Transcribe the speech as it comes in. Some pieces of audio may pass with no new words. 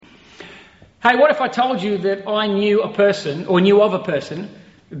Hey, what if I told you that I knew a person, or knew of a person,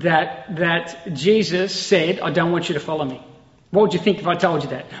 that Jesus said, I don't want you to follow me? What would you think if I told you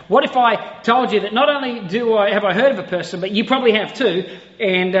that? What if I told you that not only have I heard of a person, but you probably have too,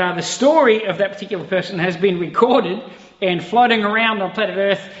 and the story of that particular person has been recorded and floating around on planet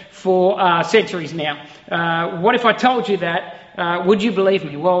Earth for centuries now? What if I told you that? Would you believe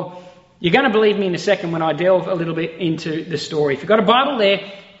me? Well, you're going to believe me in a second when I delve a little bit into the story. If you've got a Bible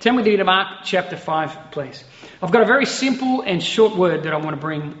there, turn with me to Mark chapter 5, please. I've got a very simple and short word that I want to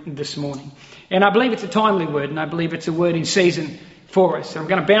bring this morning. And I believe it's a timely word, and I believe it's a word in season for us. So I'm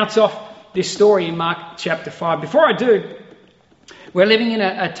going to bounce off this story in Mark chapter 5. Before I do, we're living in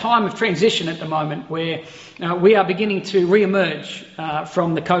a time of transition at the moment where we are beginning to re-emerge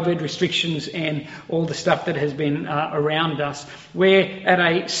from the COVID restrictions and all the stuff that has been around us. We're at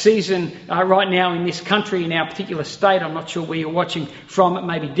a season right now in this country, in our particular state. I'm not sure where you're watching from. It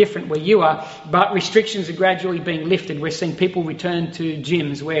may be different where you are, but restrictions are gradually being lifted. We're seeing people return to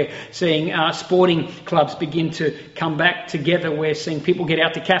gyms. We're seeing sporting clubs begin to come back together. We're seeing people get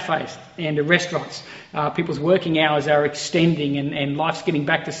out to cafes and to restaurants. People's working hours are extending and life's getting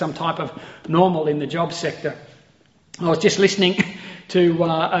back to some type of normal in the job sector. I was just listening to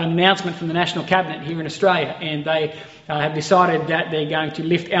an announcement from the National Cabinet here in Australia, and they have decided that they're going to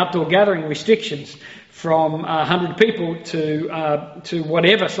lift outdoor gathering restrictions from 100 people to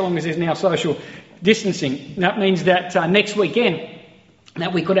whatever, so long as there's now social distancing. That means that next weekend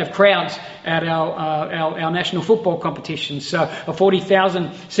that we could have crowds at our national football competition. So a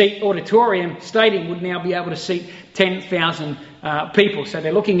 40,000 seat auditorium stadium would now be able to seat 10,000 people. So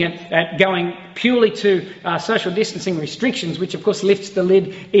they're looking at going purely to social distancing restrictions, which of course lifts the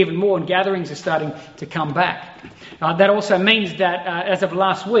lid even more, and gatherings are starting to come back. That also means that as of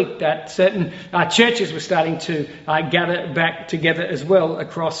last week, that certain churches were starting to gather back together as well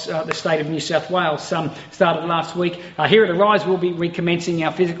across the state of New South Wales. Some started last week. Here at Arise, we'll be recommencing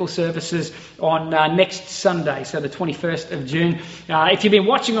our physical services on next Sunday, so the 21st of June. If you've been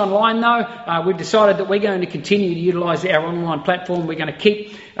watching online though, we've decided that we're going to continue to utilise our online platform. We're going to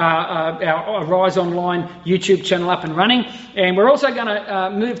keep our Arise Online YouTube channel up and running, and we're also going to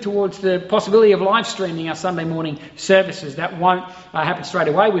move towards the possibility of live streaming our Sunday morning services. That won't happen straight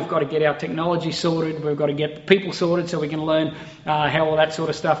away. We've got to get our technology sorted, we've got to get the people sorted so we can learn how all that sort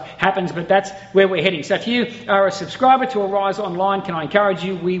of stuff happens, but that's where we're heading. So if you are a subscriber to Arise Online, can I encourage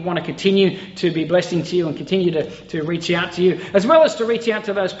you, we want to continue to be blessing to you and continue to reach out to you, as well as to reach out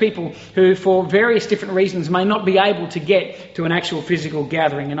to those people who for various different reasons may not be able to get to an actual physical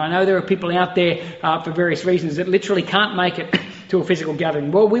gathering. And I know there are people out there for various reasons that literally can't make it to a physical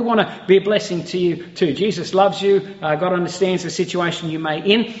gathering. Well, we want to be a blessing to you too. Jesus loves you. God understands the situation you may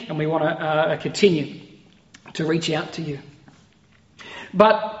in, and we want to continue to reach out to you.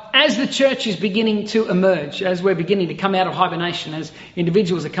 But as the church is beginning to emerge, as we're beginning to come out of hibernation, as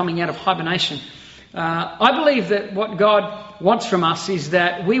individuals are coming out of hibernation, I believe that what God wants from us is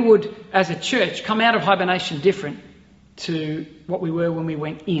that we would, as a church, come out of hibernation different to what we were when we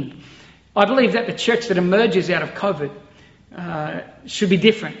went in. I believe that the church that emerges out of COVID should be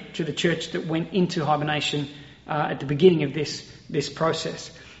different to the church that went into hibernation at the beginning of this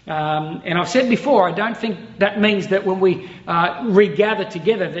process. And I've said before, I don't think that means that when we regather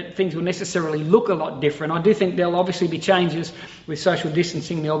together that things will necessarily look a lot different. I do think there'll obviously be changes with social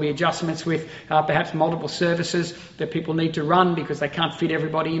distancing. There'll be adjustments with perhaps multiple services that people need to run because they can't fit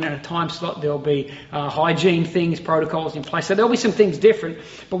everybody in a time slot. There'll be hygiene things, protocols in place. So there'll be some things different.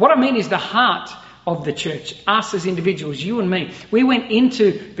 But what I mean is the heart of the church, us as individuals, you and me. We went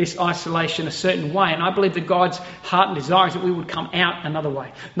into this isolation a certain way, and I believe that God's heart and desire is that we would come out another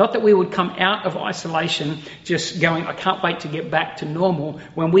way. Not that we would come out of isolation just going, I can't wait to get back to normal,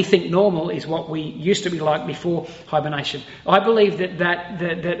 when we think normal is what we used to be like before hibernation. I believe that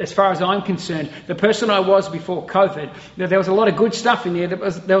as far as I'm concerned, the person I was before COVID, there was a lot of good stuff in there.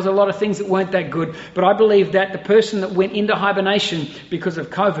 There was a lot of things that weren't that good, but I believe that the person that went into hibernation because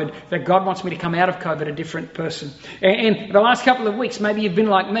of COVID, that God wants me to come out of COVID a different person. And the last couple of weeks, maybe you've been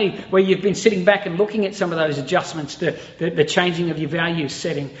like me, where you've been sitting back and looking at some of those adjustments, the changing of your value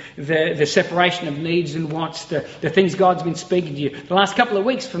setting, the separation of needs and wants, the things God's been speaking to you. The last couple of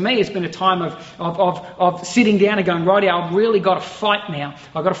weeks for me has been a time of sitting down and going, right, I've really got to fight now.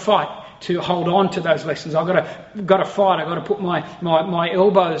 I've got to fight to hold on to those lessons. I've got to fight. I've got to put my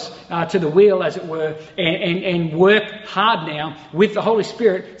elbows to the wheel, as it were, and work hard now with the Holy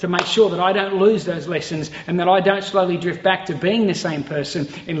Spirit to make sure that I don't lose those lessons and that I don't slowly drift back to being the same person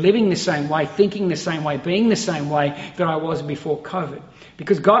and living the same way, thinking the same way, being the same way that I was before COVID.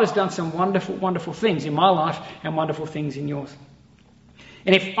 Because God has done some wonderful, wonderful things in my life and wonderful things in yours.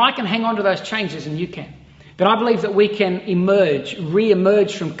 And if I can hang on to those changes and you can, then I believe that we can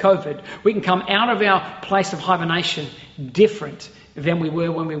re-emerge from COVID. We can come out of our place of hibernation different than we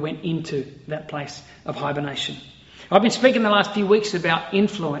were when we went into that place of hibernation. I've been speaking the last few weeks about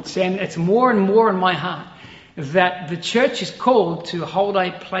influence, and it's more and more in my heart that the church is called to hold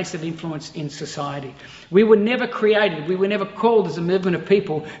a place of influence in society. We were never created, we were never called as a movement of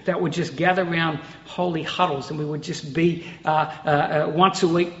people that would just gather around holy huddles and we would just be once a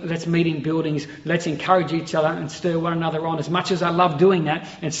week, let's meet in buildings, let's encourage each other and stir one another on, as much as I love doing that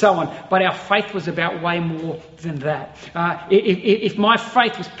and so on. But our faith was about way more than that. If my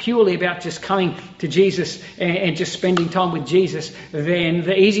faith was purely about just coming to Jesus and just spending time with Jesus, then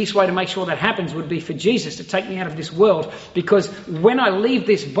the easiest way to make sure that happens would be for Jesus to take me out of this world, because when I leave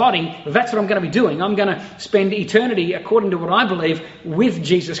this body, that's what I'm going to be doing. I'm going to spend eternity, according to what I believe, with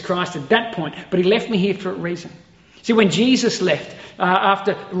Jesus Christ at that point. But he left me here for a reason. See, when Jesus left,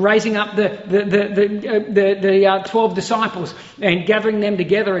 after raising up the 12 disciples and gathering them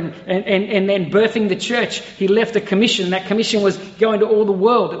together and then birthing the church, he left a commission. That commission was going to all the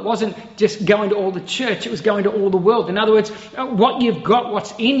world. It wasn't just going to all the church, it was going to all the world. In other words, what you've got,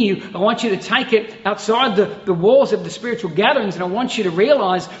 what's in you, I want you to take it outside the walls of the spiritual gatherings, and I want you to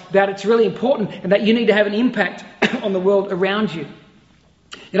realise that it's really important and that you need to have an impact on the world around you.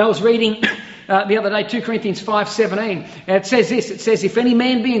 I was reading the other day, 2 Corinthians 5:17, and it says this, it says, if any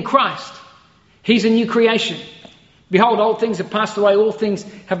man be in Christ, he's a new creation. Behold, old things have passed away, all things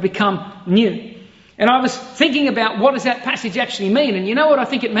have become new. And I was thinking about, what does that passage actually mean? And you know what I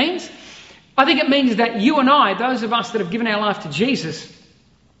think it means? I think it means that you and I, those of us that have given our life to Jesus,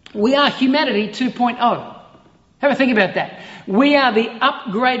 we are humanity 2.0. Have a think about that. We are the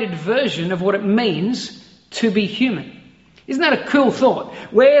upgraded version of what it means to be human. Isn't that a cool thought?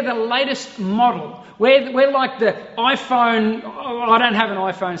 We're the latest model. We're like the iPhone. I don't have an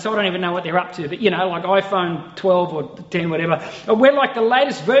iPhone, so I don't even know what they're up to. But, like iPhone 12 or 10, whatever. We're like the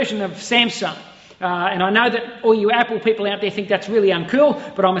latest version of Samsung. And I know that all you Apple people out there think that's really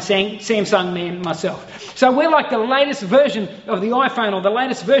uncool, but I'm a Samsung man myself. So we're like the latest version of the iPhone or the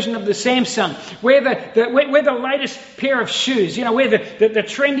latest version of the Samsung. We're the latest pair of shoes. We're the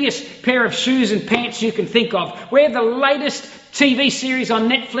trendiest pair of shoes and pants you can think of. We're the latest TV series on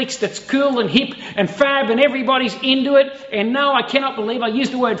Netflix that's cool and hip and fab and everybody's into it. And no, I cannot believe I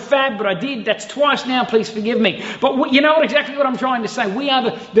used the word fab, but I did. That's twice now, please forgive me. But you know exactly what I'm trying to say. We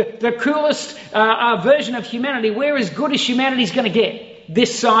are the coolest version of humanity. We're as good as humanity's going to get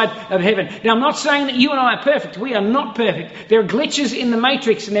this side of heaven. Now, I'm not saying that you and I are perfect. We are not perfect. There are glitches in the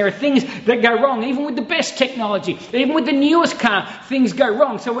matrix and there are things that go wrong. Even with the best technology, even with the newest car, things go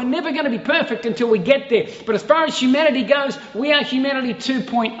wrong. So we're never going to be perfect until we get there. But as far as humanity goes, we are humanity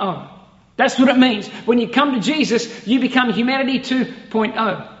 2.0. That's what it means. When you come to Jesus, you become humanity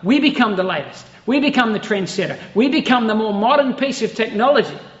 2.0. We become the latest. We become the trendsetter. We become the more modern piece of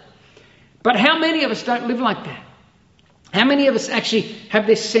technology. But how many of us don't live like that? How many of us actually have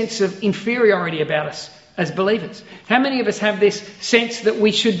this sense of inferiority about us as believers? How many of us have this sense that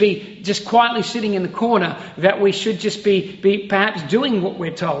we should be just quietly sitting in the corner, that we should just be perhaps doing what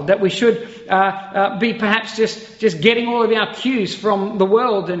we're told, that we should be perhaps just getting all of our cues from the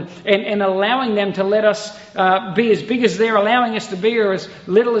world and allowing them to let us be as big as they're allowing us to be, or as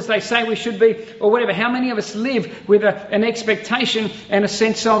little as they say we should be, or whatever? How many of us live with an expectation and a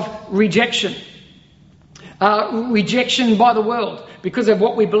sense of rejection? Rejection by the world because of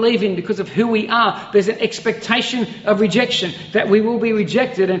what we believe in, because of who we are. There's an expectation of rejection, that we will be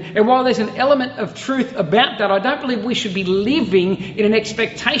rejected. And while there's an element of truth about that, I don't believe we should be living in an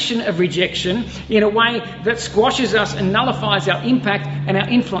expectation of rejection in a way that squashes us and nullifies our impact and our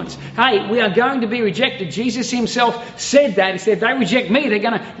influence. Hey, we are going to be rejected. Jesus himself said that. He said, they reject me, they're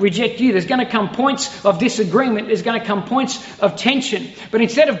going to reject you. There's going to come points of disagreement. There's going to come points of tension. But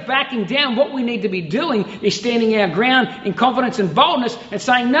instead of backing down, what we need to be doing is standing our ground in confidence and boldness and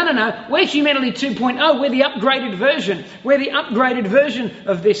saying, no, we're humanity 2.0. We're the upgraded version. We're the upgraded version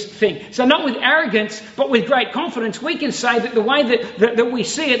of this thing. So not with arrogance, but with great confidence, we can say that the way that we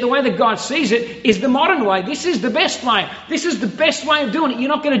see it, the way that God sees it, is the modern way. This is the best way. This is the best way of doing it. You're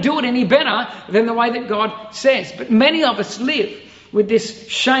not going to do it any better than the way that God says. But many of us live with this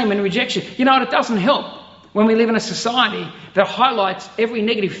shame and rejection. You know what? It doesn't help when we live in a society that highlights every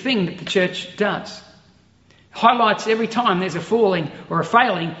negative thing that the church does. Highlights every time there's a falling or a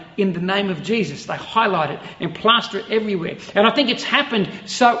failing in the name of Jesus. They highlight it and plaster it everywhere. And I think it's happened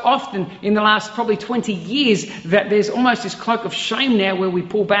so often in the last probably 20 years that there's almost this cloak of shame now where we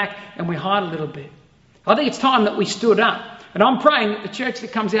pull back and we hide a little bit. I think it's time that we stood up And I'm praying that the church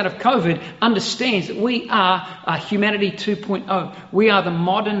that comes out of COVID understands that we are humanity 2.0. We are the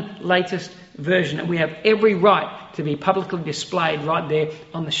modern, latest version, and we have every right to be publicly displayed right there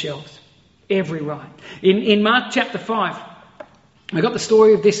on the shelves. Every right. In Mark chapter 5, we've got the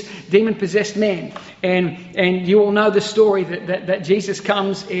story of this demon-possessed man. And you all know the story that Jesus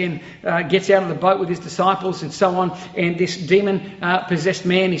comes and gets out of the boat with his disciples and so on. And this demon-possessed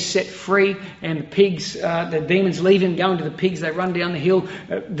man is set free. And the pigs, the demons leave him, go into the pigs. They run down the hill.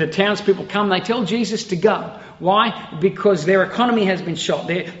 The townspeople come. They tell Jesus to go. Why? Because their economy has been shot.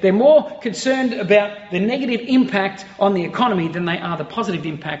 They're more concerned about the negative impact on the economy than they are the positive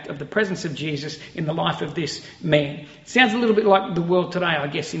impact of the presence of Jesus in the life of this man. It sounds a little bit like the world today, I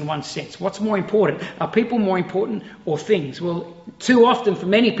guess, in one sense. What's more important? Are people more important or things? Well, too often for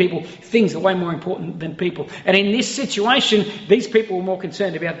many people, things are way more important than people. And in this situation, these people were more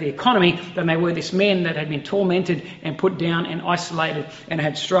concerned about the economy than they were this man that had been tormented and put down and isolated and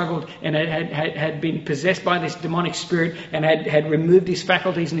had struggled and had been possessed by this demonic spirit and had removed his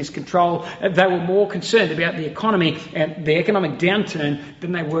faculties and his control. They were more concerned about the economy and the economic downturn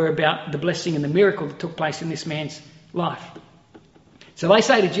than they were about the blessing and the miracle that took place in this man's life. So they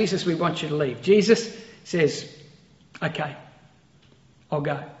say to Jesus, we want you to leave. Jesus says, okay, I'll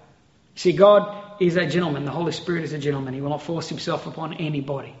go. See, God is a gentleman. The Holy Spirit is a gentleman. He will not force himself upon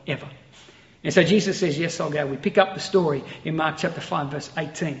anybody, ever. And so Jesus says, yes, I'll go. We pick up the story in Mark chapter 5, verse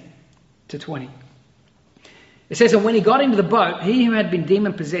 18 to 20. It says, and when he got into the boat, he who had been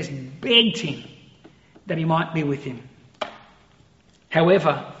demon-possessed begged him that he might be with him.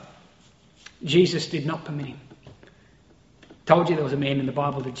 However, Jesus did not permit him. Told you there was a man in the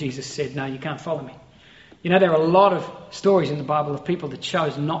Bible that Jesus said, no, you can't follow me. You know, there are a lot of stories in the Bible of people that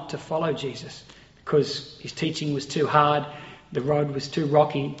chose not to follow Jesus because his teaching was too hard, the road was too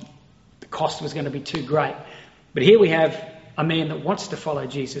rocky, the cost was going to be too great. But here we have a man that wants to follow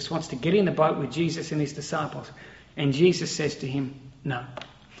Jesus, wants to get in the boat with Jesus and his disciples. And Jesus says to him, no.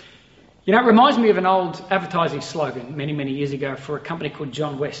 You know, it reminds me of an old advertising slogan many, many years ago for a company called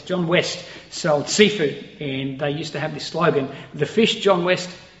John West. John West sold seafood, and they used to have this slogan, the fish John West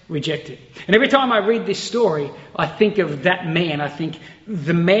rejected. And every time I read this story, I think of that man. I think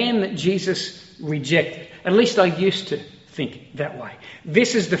the man that Jesus rejected. At least I used to think that way.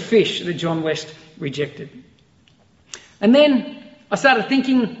 This is the fish that John West rejected. And then I started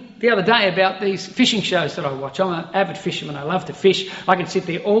thinking the other day about these fishing shows that I watch. I'm an avid fisherman. I love to fish. I can sit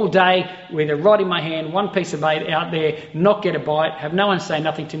there all day with a rod in my hand, one piece of bait out there, not get a bite, have no one say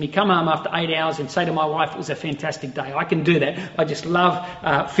nothing to me, come home after 8 hours and say to my wife, it was a fantastic day. I can do that. I just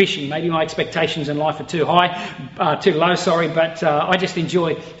love fishing. Maybe my expectations in life are too low, but I just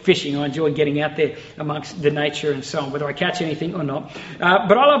enjoy fishing. I enjoy getting out there amongst the nature and so on, whether I catch anything or not.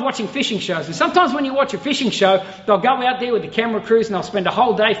 But I love watching fishing shows. And sometimes when you watch a fishing show, they'll go out there with the camera crews and they'll spend a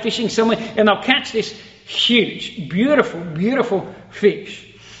whole day fishing somewhere and they'll catch this huge, beautiful, beautiful fish.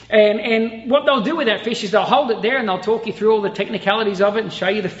 And what they'll do with that fish is they'll hold it there and they'll talk you through all the technicalities of it and show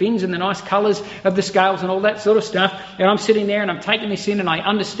you the fins and the nice colours of the scales and all that sort of stuff. And I'm sitting there and I'm taking this in and I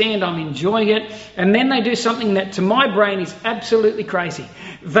understand, I'm enjoying it. And then they do something that to my brain is absolutely crazy.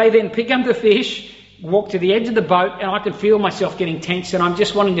 They then pick up the fish, walk to the edge of the boat, and I can feel myself getting tense and I'm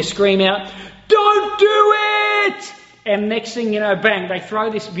just wanting to scream out, "Don't do it!" And next thing you know, bang, they throw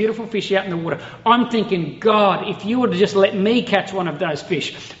this beautiful fish out in the water. I'm thinking, God, if you would just let me catch one of those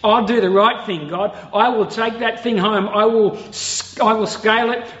fish, I'll do the right thing, God. I will take that thing home. I will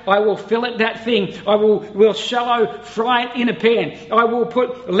scale it. I will fillet that thing. We'll shallow fry it in a pan. I will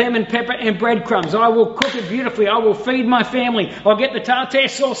put lemon, pepper and breadcrumbs. I will cook it beautifully. I will feed my family. I'll get the tartare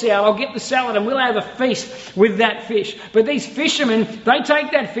sauce out. I'll get the salad and we'll have a feast with that fish. But these fishermen, they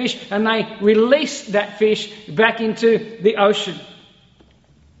take that fish and they release that fish back into the ocean.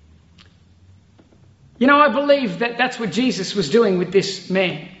 You know, I believe that that's what Jesus was doing with this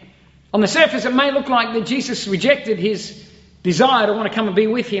man. On the surface, it may look like that Jesus rejected his desire to want to come and be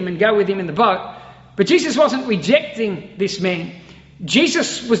with him and go with him in the boat. But Jesus wasn't rejecting this man.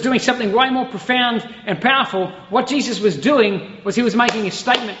 Jesus was doing something way more profound and powerful. What Jesus was doing was he was making a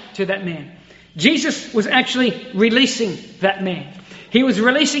statement to that man. Jesus was actually releasing that man. He was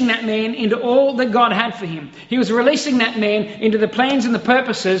releasing that man into all that God had for him. He was releasing that man into the plans and the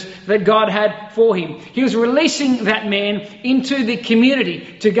purposes that God had for him. He was releasing that man into the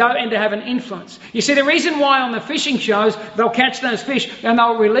community to go and to have an influence. You see, the reason why on the fishing shows they'll catch those fish and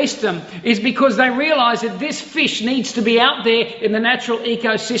they'll release them is because they realise that this fish needs to be out there in the natural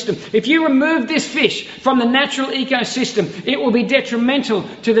ecosystem. If you remove this fish from the natural ecosystem, it will be detrimental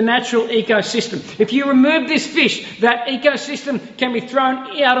to the natural ecosystem. If you remove this fish, that ecosystem can be be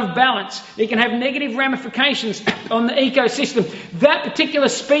thrown out of balance. It can have negative ramifications on the ecosystem. That particular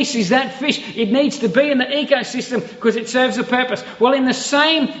species, that fish, it needs to be in the ecosystem because it serves a purpose. Well, in the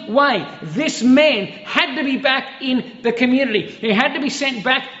same way, this man had to be back in the community. He had to be sent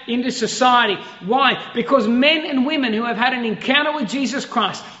back into society. Why? Because men and women who have had an encounter with Jesus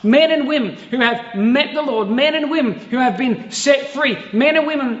Christ, men and women who have met the Lord, men and women who have been set free, men and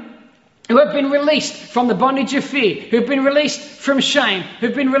women who have been released from the bondage of fear, who've been released from shame,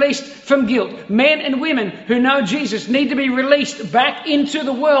 who've been released from guilt. Men and women who know Jesus need to be released back into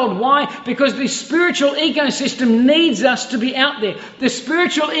the world. Why? Because the spiritual ecosystem needs us to be out there. The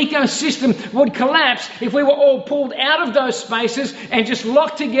spiritual ecosystem would collapse if we were all pulled out of those spaces and just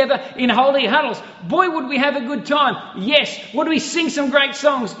locked together in holy huddles. Boy, would we have a good time. Yes. Would we sing some great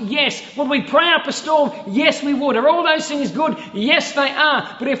songs? Yes. Would we pray up a storm? Yes, we would. Are all those things good? Yes, they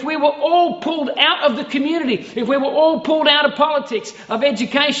are. But if we were all pulled out of the community, if we were all pulled out of politics, of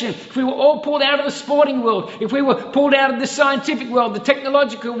education, if we were all pulled out of the sporting world, if we were pulled out of the scientific world, the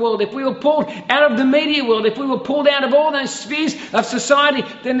technological world, if we were pulled out of the media world, if we were pulled out of all those spheres of society,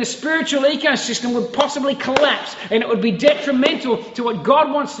 then the spiritual ecosystem would possibly collapse, and it would be detrimental to what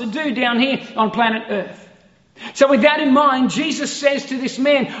God wants to do down here on planet Earth. So with that in mind, Jesus says to this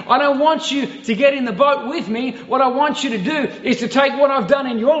man, I don't want you to get in the boat with me. What I want you to do is to take what I've done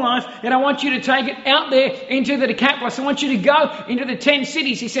in your life and I want you to take it out there into the Decapolis. I want you to go into the 10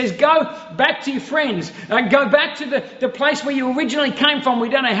 cities. He says, go back to your friends. Go back to the place where you originally came from. We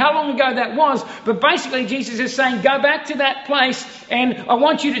don't know how long ago that was, but basically Jesus is saying, go back to that place and I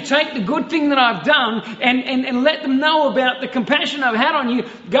want you to take the good thing that I've done and let them know about the compassion I've had on you.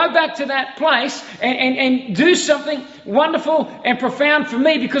 Go back to that place and do something wonderful and profound for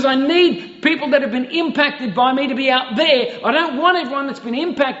me, because I need people that have been impacted by me to be out there. I don't want everyone that's been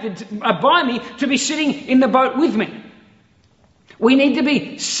impacted by me to be sitting in the boat with me. We need to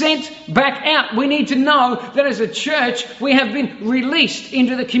be sent back out. We need to know that as a church, we have been released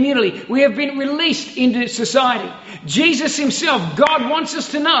into the community. We have been released into society. Jesus himself, God wants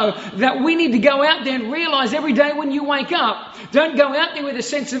us to know that we need to go out there and realize every day when you wake up, don't go out there with a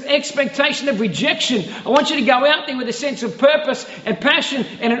sense of expectation of rejection. I want you to go out there with a sense of purpose and passion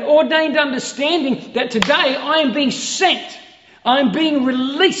and an ordained understanding that today I am being sent. I am being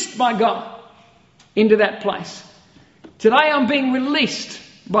released by God into that place. Today I'm being released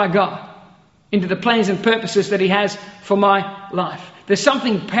by God into the plans and purposes that he has for my life. There's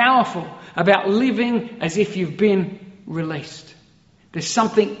something powerful about living as if you've been released. There's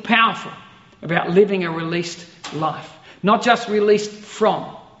something powerful about living a released life. Not just released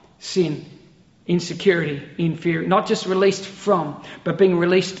from sin, insecurity, inferiority. Not just released from, but being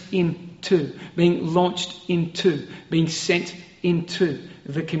released into, being launched into, being sent into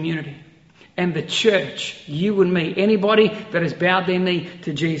the community. And the church, you and me, anybody that has bowed their knee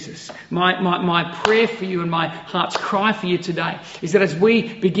to Jesus. My prayer for you and my heart's cry for you today is that as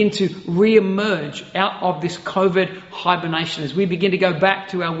we begin to re-emerge out of this COVID hibernation, as we begin to go back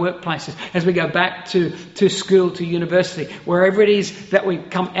to our workplaces, as we go back to school, to university, wherever it is that we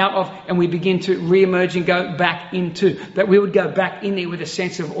come out of and we begin to re-emerge and go back into, that we would go back in there with a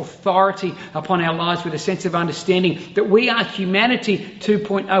sense of authority upon our lives, with a sense of understanding that we are humanity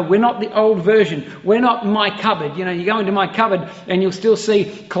 2.0. We're not the old version. We're not my cupboard. You know, you go into my cupboard and you'll still see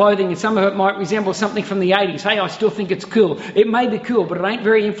clothing, and some of it might resemble something from the 80s. Hey, I still think it's cool. It may be cool, but it ain't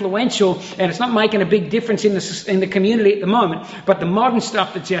very influential, and it's not making a big difference in the community at the moment. But the modern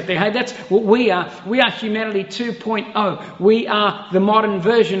stuff that's out there, hey, that's what we are. We are humanity 2.0. We are the modern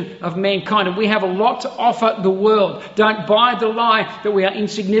version of mankind, and we have a lot to offer the world. Don't buy the lie that we are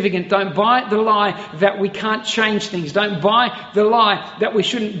insignificant. Don't buy the lie that we can't change things. Don't buy the lie that we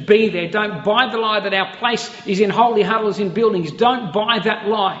shouldn't be there. Don't buy the lie that our place is in holy huddles in buildings. Don't buy that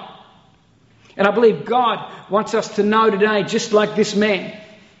lie. And I believe God wants us to know today, just like this man,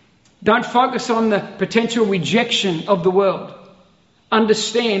 don't focus on the potential rejection of the world.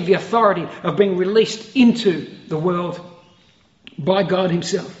 Understand the authority of being released into the world by God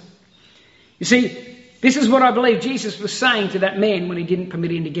himself. You see, this is what I believe Jesus was saying to that man when he didn't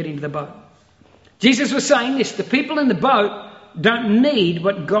permit him to get into the boat. Jesus was saying this: the people in the boat don't need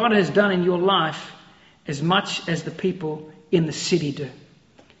what God has done in your life as much as the people in the city do.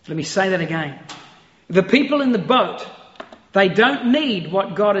 Let me say that again. The people in the boat, they don't need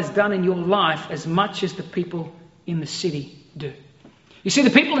what God has done in your life as much as the people in the city do. You see, the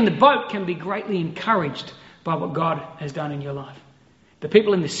people in the boat can be greatly encouraged by what God has done in your life. The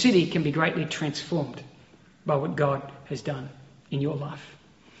people in the city can be greatly transformed by what God has done in your life.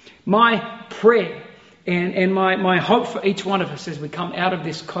 My prayer And my hope for each one of us as we come out of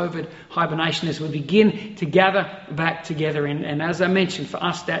this COVID hibernation, as we begin to gather back together, and as I mentioned, for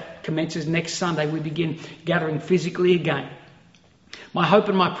us that commences next Sunday, we begin gathering physically again. My hope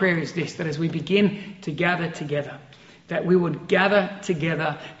and my prayer is this, that as we begin to gather together, that we would gather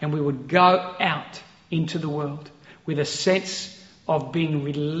together and we would go out into the world with a sense of being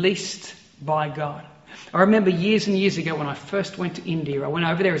released by God. I remember years and years ago when I first went to India, I went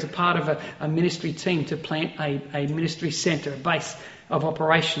over there as a part of a ministry team to plant a ministry centre, a base of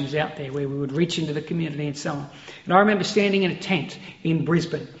operations out there where we would reach into the community and so on. And I remember standing in a tent in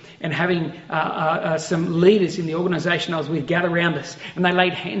Brisbane and having some leaders in the organisation I was with gather around us, and they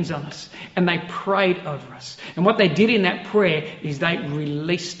laid hands on us and they prayed over us. And what they did in that prayer is they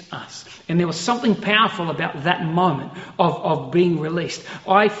released us. And there was something powerful about that moment of being released.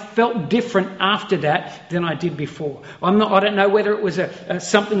 I felt different after that than I did before. I don't know whether it was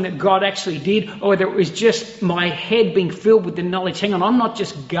something that God actually did or whether it was just my head being filled with the knowledge. Hang on, I'm not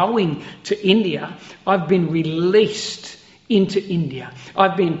just going to India. I've been released into India.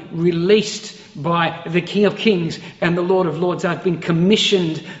 I've been released by the King of Kings and the Lord of Lords. I've been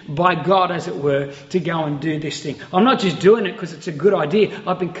commissioned by God, as it were, to go and do this thing. I'm not just doing it because it's a good idea.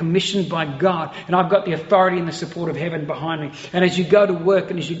 I've been commissioned by God, and I've got the authority and the support of heaven behind me. And as you go to work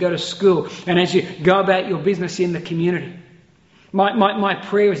and as you go to school and as you go about your business in the community, my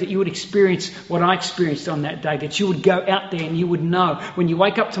prayer is that you would experience what I experienced on that day, that you would go out there and you would know. When you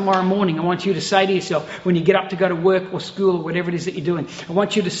wake up tomorrow morning, I want you to say to yourself, when you get up to go to work or school or whatever it is that you're doing, I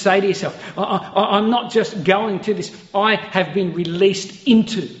want you to say to yourself, I'm not just going to this, I have been released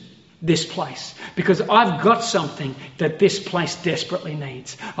into this place because I've got something that this place desperately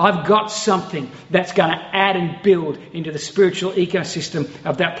needs. I've got something that's going to add and build into the spiritual ecosystem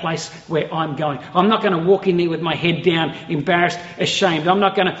of that place where I'm going. I'm not going to walk in there with my head down, embarrassed, ashamed. I'm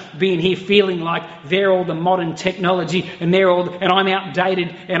not going to be in here feeling like they're all the modern technology and I'm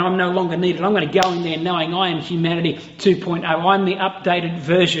outdated and I'm no longer needed. I'm going to go in there knowing I am humanity 2.0. I'm the updated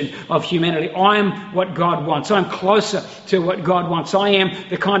version of humanity. I'm what God wants. I'm closer to what God wants. I am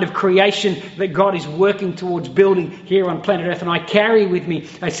the kind of creation that God is working towards building here on planet Earth, and I carry with me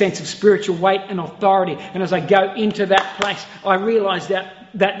a sense of spiritual weight and authority. And as I go into that place, I realise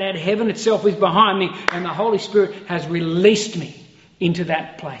that heaven itself is behind me, and the Holy Spirit has released me into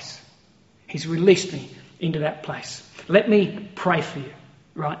that place. He's released me into that place. Let me pray for you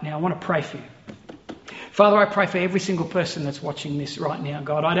right now. I want to pray for you. Father, I pray for every single person that's watching this right now,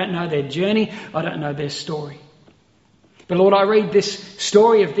 God. I don't know their journey. I don't know their story. But Lord, I read this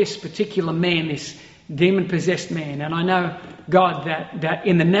story of this particular man, this demon-possessed man, and I know, God, that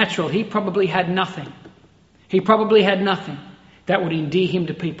in the natural, he probably had nothing. He probably had nothing that would endear him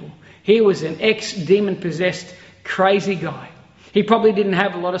to people. He was an ex-demon-possessed, crazy guy. He probably didn't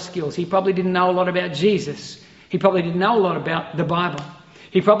have a lot of skills. He probably didn't know a lot about Jesus. He probably didn't know a lot about the Bible.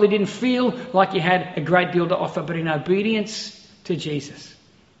 He probably didn't feel like he had a great deal to offer, but in obedience to Jesus,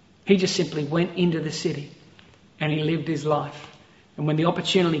 he just simply went into the city. And he lived his life. And when the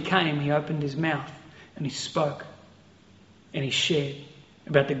opportunity came, he opened his mouth and he spoke. And he shared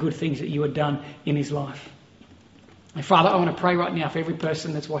about the good things that you had done in his life. And Father, I want to pray right now for every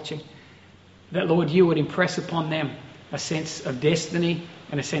person that's watching, that Lord, you would impress upon them a sense of destiny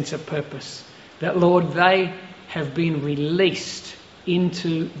and a sense of purpose. That Lord, they have been released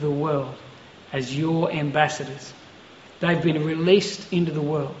into the world as your ambassadors. They've been released into the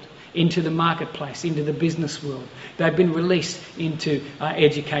world, into the marketplace, into the business world. They've been released into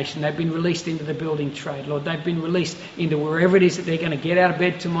education. They've been released into the building trade, Lord. They've been released into wherever it is that they're going to get out of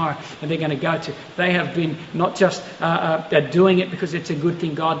bed tomorrow and they're going to go to. They have been not just doing it because it's a good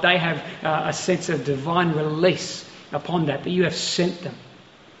thing, God. They have a sense of divine release upon that you have sent them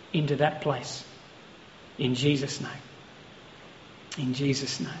into that place. In Jesus' name. In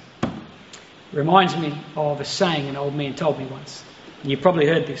Jesus' name. Reminds me of a saying an old man told me once. You probably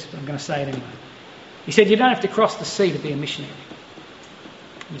heard this, but I'm going to say it anyway. He said, you don't have to cross the sea to be a missionary.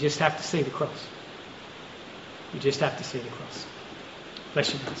 You just have to see the cross. You just have to see the cross.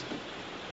 Bless you, guys.